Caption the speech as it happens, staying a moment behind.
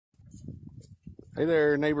Hey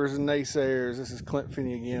there, neighbors and naysayers. This is Clint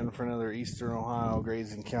Finney again for another Eastern Ohio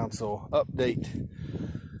Grazing Council update.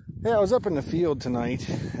 Hey, I was up in the field tonight,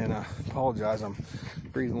 and I apologize, I'm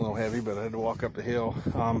breathing a little heavy, but I had to walk up the hill.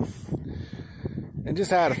 And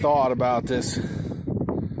just had a thought about this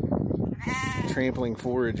trampling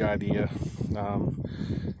forage idea.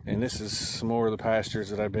 And this is some more of the pastures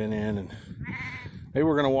that I've been in, and maybe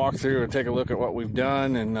we're going to walk through and take a look at what we've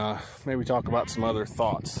done, and maybe talk about some other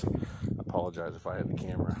thoughts. Apologize if I had the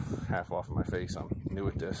camera half off of my face. I'm new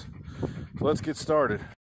at this. So let's get started.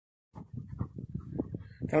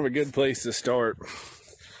 Kind of a good place to start.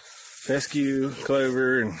 Fescue,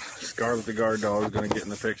 clover, and Scarlet the guard dog is going to get in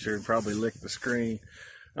the picture and probably lick the screen.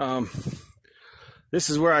 This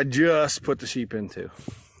is where I just put the sheep into.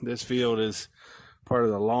 This field is part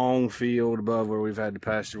of the long field above where we've had the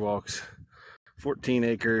pasture walks. 14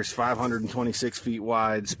 acres, 526 feet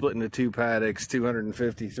wide, split into two paddocks,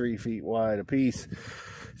 253 feet wide apiece,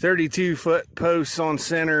 32-foot posts on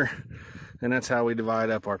center, and that's how we divide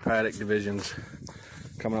up our paddock divisions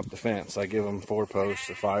coming up the fence. I give them 4 posts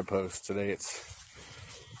or 5 posts. Today it's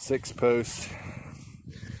 6 posts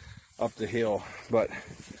up the hill, but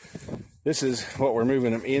this is what we're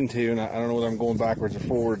moving them into, and I don't know whether I'm going backwards or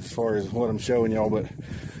forwards as far as what I'm showing y'all, but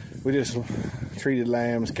we just treated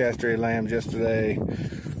lambs, castrated lambs yesterday.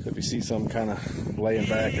 So if you see some kind of laying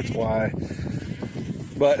back, that's why.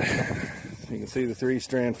 But you can see the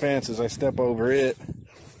 3-strand fence as I step over it.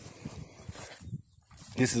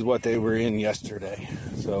 This is what they were in yesterday.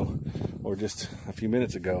 So, or just a few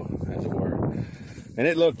minutes ago, as it were. And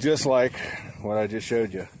it looked just like what I just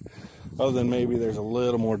showed you. Other than maybe there's a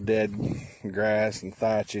little more dead grass and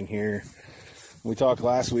thatch in here. We talked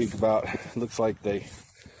last week about, it looks like they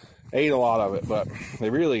ate a lot of it, but they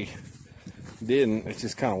really didn't. It's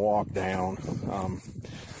just kind of walked down.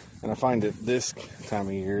 And I find that this time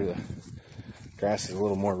of year the grass is a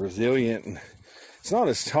little more resilient, and it's not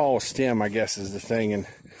as tall a stem, I guess, is the thing. And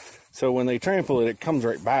so when they trample it, it comes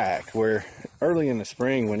right back, where early in the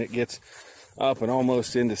spring when it gets up and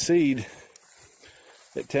almost into seed,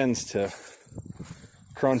 it tends to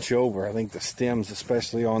crunch over. I think the stems,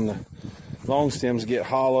 especially on the long stems, get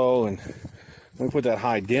hollow, and when we put that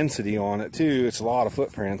high density on it too, it's a lot of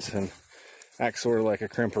footprints and acts sort of like a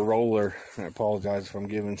crimper roller. And I apologize if I'm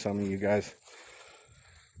giving some of you guys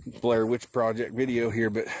Blair Witch Project video here,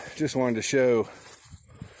 but just wanted to show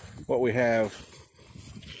what we have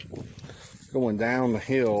going down the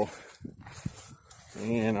hill.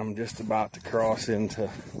 And I'm just about to cross into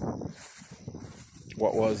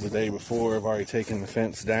what was the day before. I've already taken the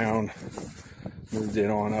fence down, moved it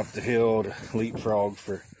on up the hill to leapfrog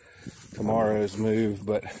for tomorrow's move.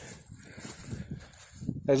 But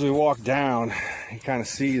as we walk down, you kind of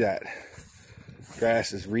see that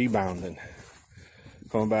grass is rebounding,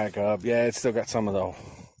 going back up. Yeah, it's still got some of the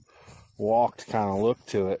walked kind of look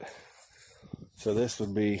to it. So this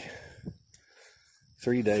would be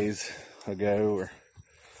 3 days ago, or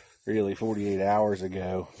really 48 hours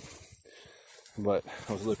ago. But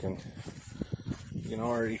I was looking, you can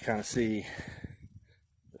already kind of see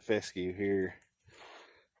the fescue here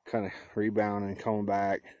kind of rebounding, coming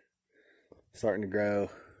back, starting to grow.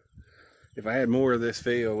 If I had more of this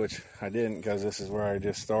field, which I didn't because this is where I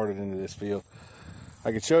just started into this field,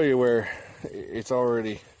 I could show you where it's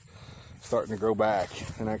already starting to grow back.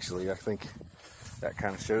 And actually, I think that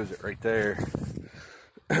kind of shows it right there.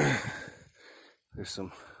 There's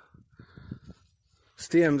some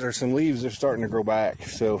stems or some leaves that are starting to grow back.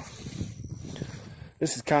 So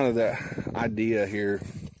this is kind of the idea here.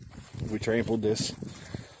 We trampled this.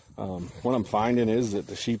 What I'm finding is that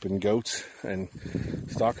the sheep and goats and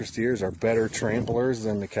stocker steers are better tramplers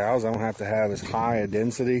than the cows. I don't have to have as high a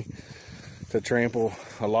density to trample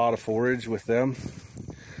a lot of forage with them,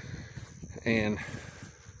 and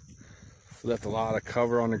left a lot of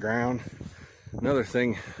cover on the ground. Another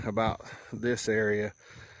thing about this area,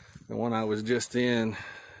 the one I was just in,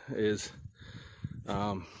 is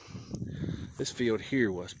this field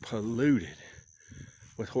here was polluted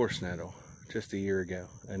with horse nettle just a year ago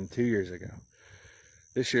and 2 years ago.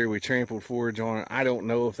 This year we trampled forage on it. I don't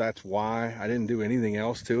know if that's why. I didn't do anything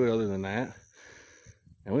else to it other than that.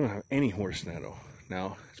 And we don't have any horse nettle.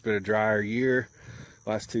 Now, it's been a drier year.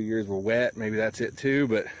 Last 2 years were wet. Maybe that's it too,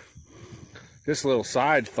 but just a little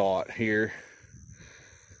side thought here.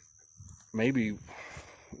 Maybe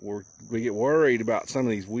we get worried about some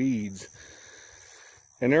of these weeds,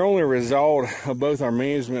 and they're only a result of both our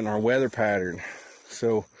management and our weather pattern.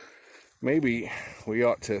 So maybe we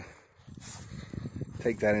ought to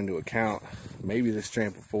take that into account. Maybe this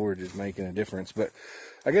trampled forage is making a difference. But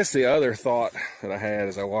I guess the other thought that I had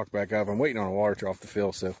as I walked back up, I'm waiting on a water trough to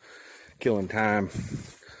fill, so killing time.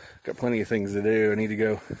 Got plenty of things to do. I need to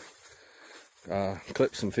go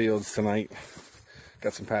clip some fields tonight.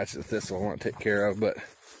 Got some patches of thistle I want to take care of, but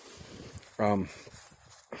I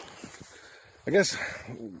guess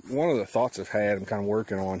one of the thoughts I've had, I'm kind of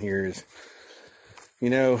working on here is, you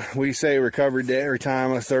know, we say recovery day every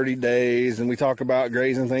time of 30 days, and we talk about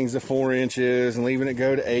grazing things to 4 inches and leaving it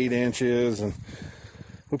go to 8 inches, and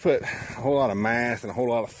we put a whole lot of math and a whole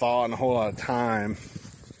lot of thought and a whole lot of time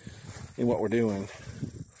in what we're doing.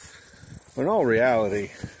 But in all reality,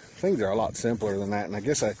 things are a lot simpler than that, and I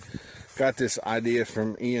guess I got this idea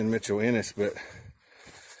from Ian Mitchell Ennis, but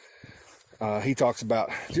he talks about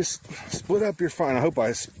just split up your farm. I hope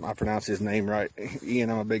I pronounce his name right. Ian,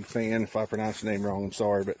 I'm a big fan. If I pronounce your name wrong, I'm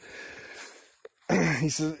sorry. But he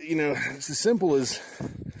says, you know, it's as simple as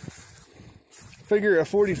figure a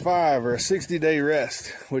 45 or a 60-day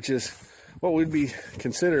rest, which is what we'd be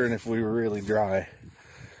considering if we were really dry.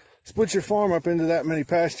 Split your farm up into that many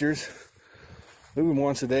pastures. Move them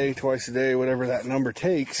once a day, twice a day, whatever that number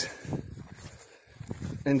takes.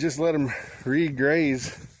 And just let them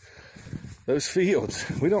re-graze those fields.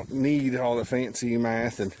 We don't need all the fancy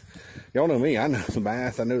math, and y'all know me, I know the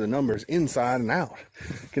math, I know the numbers inside and out.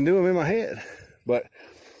 Can do them in my head, but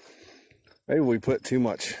maybe we put too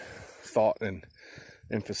much thought and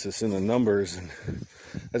emphasis in the numbers. And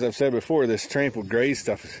as I've said before, this trampled graze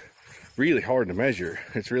stuff is really hard to measure.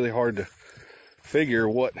 It's really hard to figure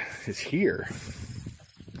what is here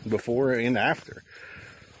before and after.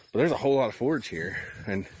 But there's a whole lot of forage here,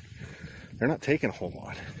 and they're not taking a whole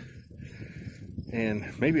lot.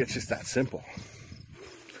 And maybe it's just that simple.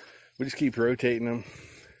 We just keep rotating them.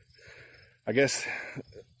 I guess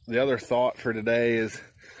the other thought for today is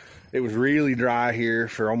it was really dry here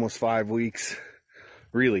for almost 5 weeks.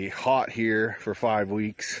 Really hot here for 5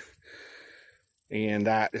 weeks. And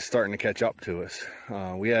that is starting to catch up to us.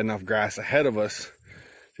 We had enough grass ahead of us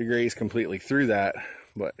to graze completely through that.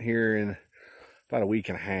 But here in about a week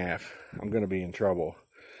and a half, I'm going to be in trouble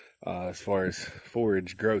as far as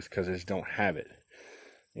forage growth, because I just don't have it.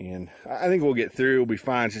 And I think we'll get through. We'll be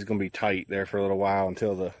fine. It's just going to be tight there for a little while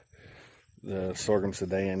until the sorghum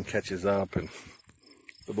sedan catches up and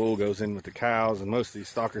the bull goes in with the cows. And most of these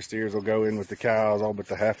stalker steers will go in with the cows, all but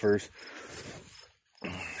the heifers.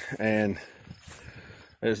 And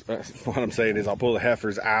what I'm saying is I'll pull the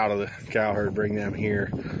heifers out of the cow herd, bring them here,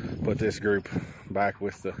 put this group back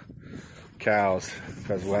with the cows,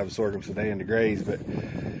 because we'll have a sorghum sedan to graze. But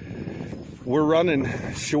we're running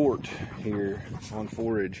short here on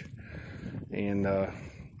forage, and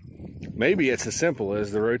maybe it's as simple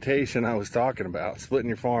as the rotation I was talking about, splitting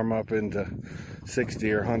your farm up into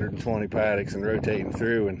 60 or 120 paddocks and rotating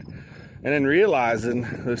through, and then realizing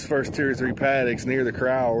those first 2 or 3 paddocks near the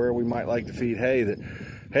corral where we might like to feed hay, that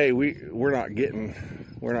hey, we're not getting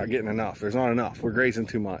enough. There's not enough. We're grazing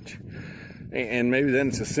too much. And maybe then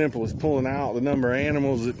it's as simple as pulling out the number of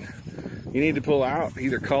animals that you need to pull out,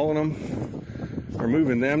 either culling them or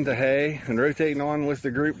moving them to hay and rotating on with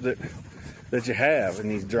the group that you have in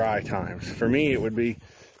these dry times. For me, it would be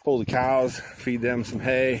pull the cows, feed them some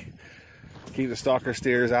hay, keep the stalker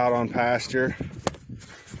steers out on pasture,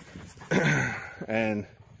 and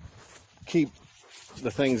keep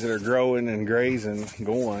the things that are growing and grazing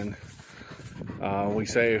going. We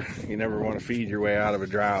say you never want to feed your way out of a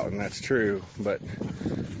drought, and that's true, but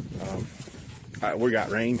we got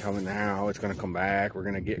rain coming now. It's going to come back. We're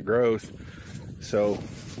going to get growth. So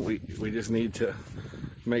we just need to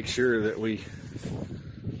make sure that we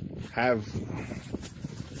have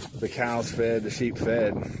the cows fed, the sheep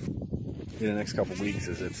fed in the next couple weeks,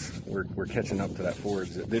 as we're catching up to that forage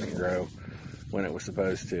that didn't grow when it was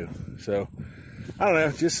supposed to. So I don't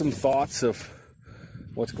know, just some thoughts of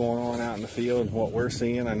what's going on out in the field and what we're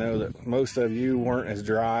seeing. I know that most of you weren't as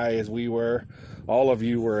dry as we were. All of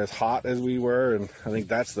you were as hot as we were, and I think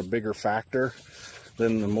that's the bigger factor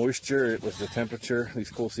than the moisture. It was the temperature. These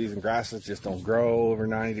cool season grasses just don't grow over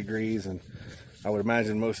 90 degrees, and I would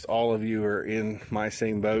imagine most all of you are in my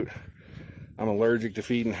same boat. I'm allergic to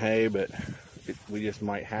feeding hay, but we just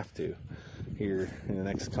might have to here in the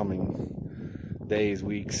next coming days,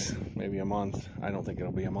 weeks, maybe a month. I don't think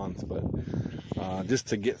it'll be a month, but just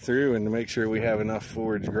to get through and to make sure we have enough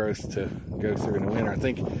forage growth to go through in the winter. I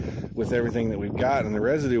think with everything that we've got and the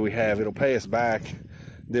residue we have, it'll pay us back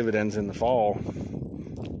dividends in the fall.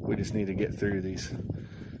 We just need to get through these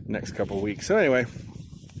next couple of weeks. So anyway,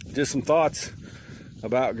 just some thoughts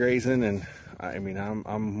about grazing, and I mean,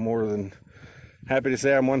 I'm more than happy to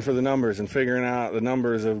say I'm one for the numbers and figuring out the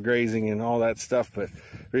numbers of grazing and all that stuff, but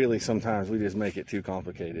really sometimes we just make it too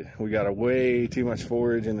complicated. We got way too much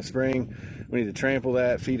forage in the spring. We need to trample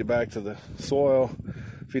that, feed it back to the soil,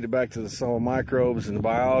 feed it back to the soil microbes and the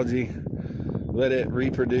biology, let it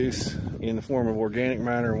reproduce in the form of organic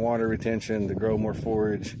matter and water retention to grow more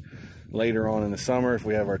forage later on in the summer if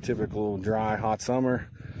we have our typical dry, hot summer.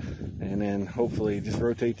 And then hopefully just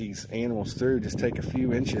rotate these animals through. Just take a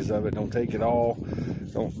few inches of it. Don't take it all.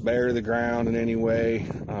 Don't bury the ground in any way.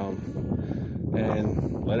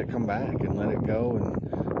 And let it come back and let it go.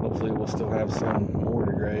 And hopefully we'll still have some more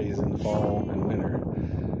to graze in the fall and winter.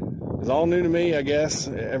 It's all new to me, I guess.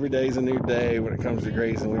 Every day is a new day when it comes to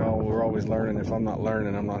grazing. We're always learning. If I'm not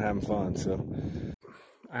learning, I'm not having fun. So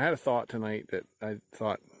I had a thought tonight that I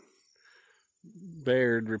thought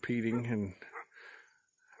bared repeating and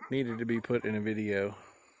needed to be put in a video.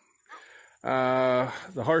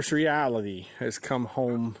 The harsh reality has come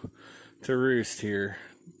home to roost here.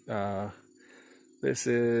 This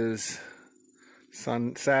is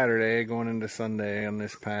Saturday going into Sunday on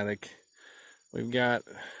this paddock. We've got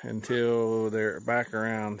until they're back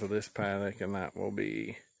around to this paddock, and that will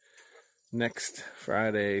be next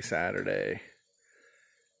Friday, Saturday.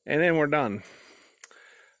 And then we're done.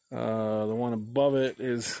 The one above it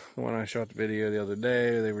is the one I shot the video the other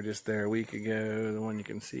day. They were just there a week ago. The one you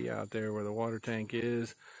can see out there where the water tank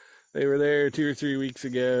is. They were there 2 or 3 weeks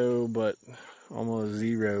ago, but almost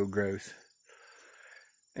zero growth.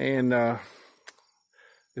 And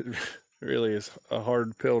it really is a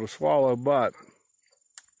hard pill to swallow, but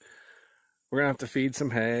we're gonna have to feed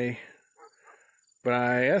some hay. But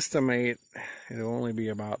I estimate it'll only be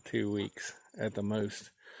about 2 weeks at the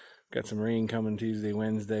most. Got some rain coming Tuesday,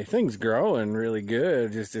 Wednesday. Things growing really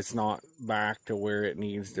good, just it's not back to where it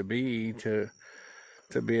needs to be to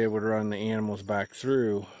be able to run the animals back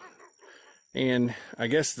through. And I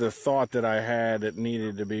guess the thought that I had that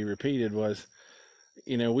needed to be repeated was,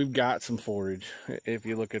 you know, we've got some forage. If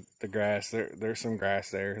you look at the grass, there's some grass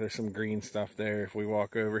there. There's some green stuff there. If we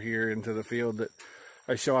walk over here into the field that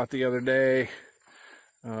I shot the other day,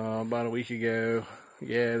 about a week ago,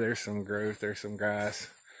 yeah, there's some growth, there's some grass.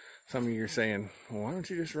 Some of you are saying, well, why don't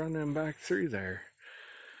you just run them back through there?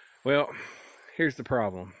 Well, here's the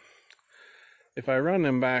problem. If I run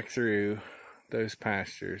them back through those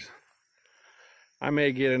pastures, I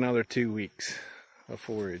may get another 2 weeks of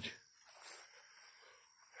forage.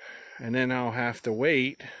 And then I'll have to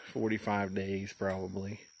wait 45 days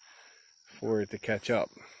probably for it to catch up.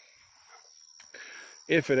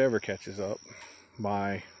 If it ever catches up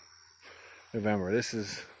by November. This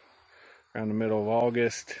is around the middle of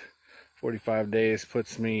August. 45 days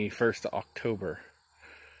puts me 1st of October.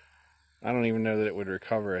 I don't even know that it would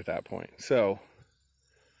recover at that point. So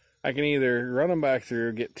I can either run them back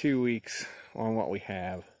through, get 2 weeks on what we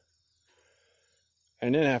have,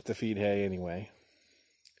 and then have to feed hay anyway.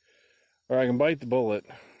 Or I can bite the bullet,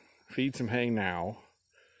 feed some hay now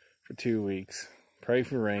for 2 weeks, pray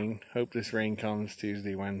for rain, hope this rain comes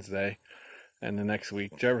Tuesday, Wednesday, and the next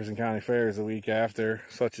week. Jefferson County Fair is the week after,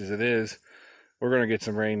 such as it is. We're going to get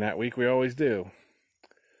some rain that week. We always do.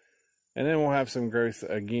 And then we'll have some growth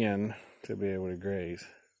again to be able to graze.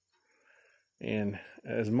 And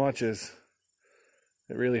as much as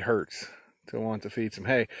it really hurts to want to feed some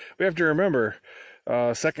hay, we have to remember,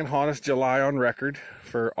 second hottest July on record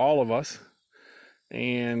for all of us.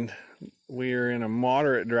 And we are in a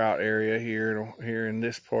moderate drought area here in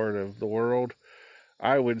this part of the world.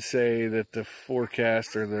 I would say that the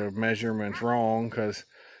forecast or the measurement's wrong, because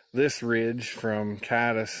this ridge from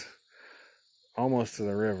Caddis almost to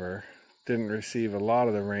the river didn't receive a lot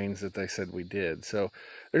of the rains that they said we did. So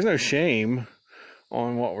there's no shame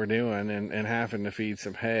on what we're doing and having to feed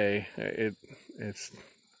some hay. It's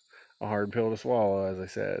a hard pill to swallow, as I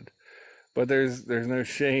said. But there's no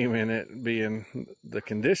shame in it being the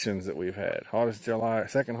conditions that we've had. Hottest July,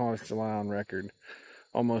 second hottest July on record,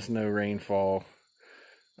 almost no rainfall.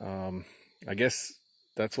 I guess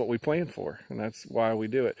that's what we planned for, and that's why we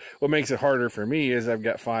do it. What makes it harder for me is I've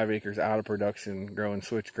got 5 acres out of production growing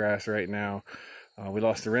switchgrass right now. We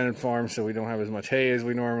lost the rented farm, so we don't have as much hay as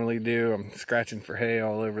we normally do. I'm scratching for hay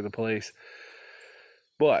all over the place.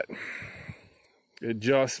 But it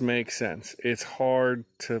just makes sense. It's hard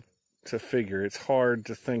to figure. It's hard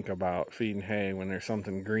to think about feeding hay when there's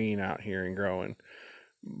something green out here and growing.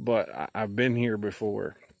 But I've been here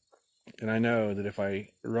before, and I know that if I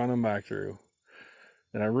run them back through,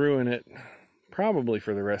 then I ruin it probably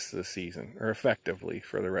for the rest of the season, or effectively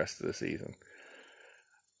for the rest of the season.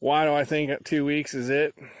 Why do I think 2 weeks is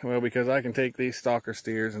it? Well, because I can take these stalker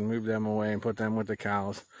steers and move them away and put them with the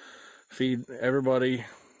cows. Feed everybody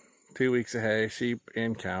 2 weeks of hay, sheep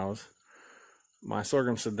and cows. My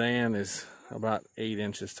sorghum sedan is about 8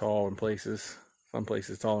 inches tall in places, some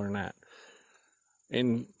places taller than that.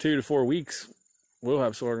 In 2 to 4 weeks, we'll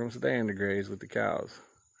have sorghum sedan to graze with the cows.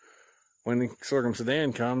 when the sorghum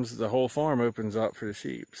Sudan comes, the whole farm opens up for the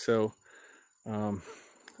sheep. So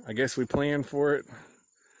I guess we planned for it.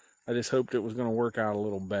 I just hoped it was going to work out a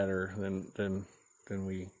little better than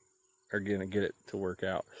we are going to get it to work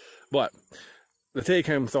out. But the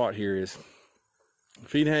take-home thought here is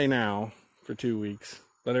feed hay now for 2 weeks,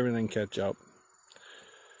 let everything catch up,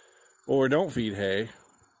 or don't feed hay,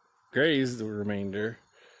 graze the remainder,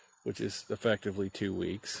 which is effectively 2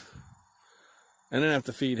 weeks, and then have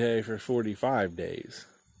to feed hay for 45 days.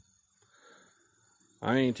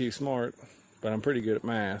 I ain't too smart, but I'm pretty good at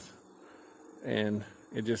math, and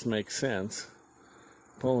it just makes sense.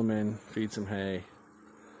 Pull them in, feed some hay,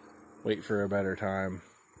 wait for a better time.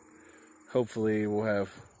 Hopefully we'll have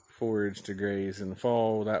forage to graze in the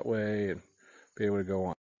fall that way and be able to go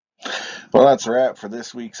on. Well, that's a wrap for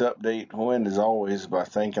this week's update. We'll end as always by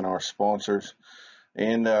thanking our sponsors,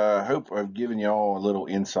 and I hope I've given you all a little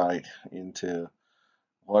insight into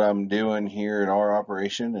what I'm doing here at our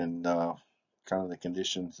operation and kind of the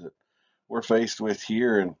conditions that we're faced with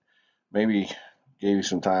here, and maybe gave you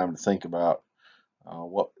some time to think about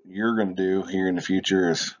what you're going to do here in the future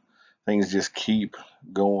as things just keep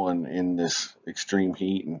going in this extreme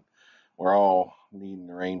heat, and we're all needing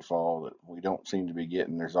the rainfall that we don't seem to be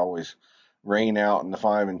getting. There's always rain out in the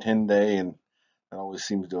 5 and 10 day, and it always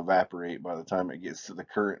seems to evaporate by the time it gets to the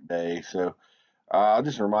current day. So I'll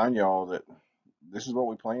just remind y'all that this is what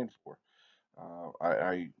we planned for.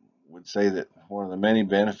 I would say that one of the many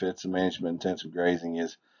benefits of management intensive grazing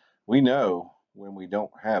is we know when we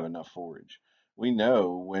don't have enough forage. We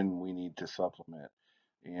know when we need to supplement.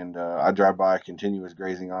 And I drive by continuous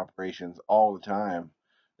grazing operations all the time.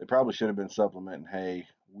 They probably should have been supplementing hay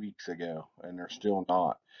weeks ago, and they're still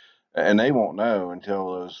not. And they won't know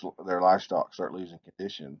until their livestock start losing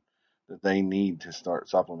condition that they need to start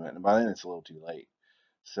supplementing. And by then, it's a little too late.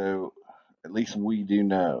 So at least we do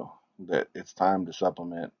know that it's time to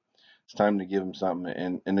supplement. It's time to give them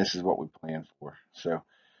something, and this is what we plan for. So,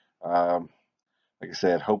 like I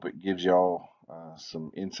said, hope it gives y'all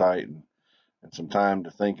some insight and some time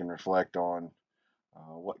to think and reflect on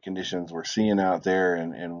what conditions we're seeing out there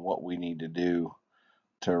and what we need to do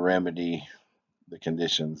to remedy the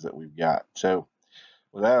conditions that we've got. So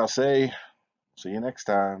with that, I'll say, see you next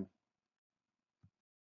time.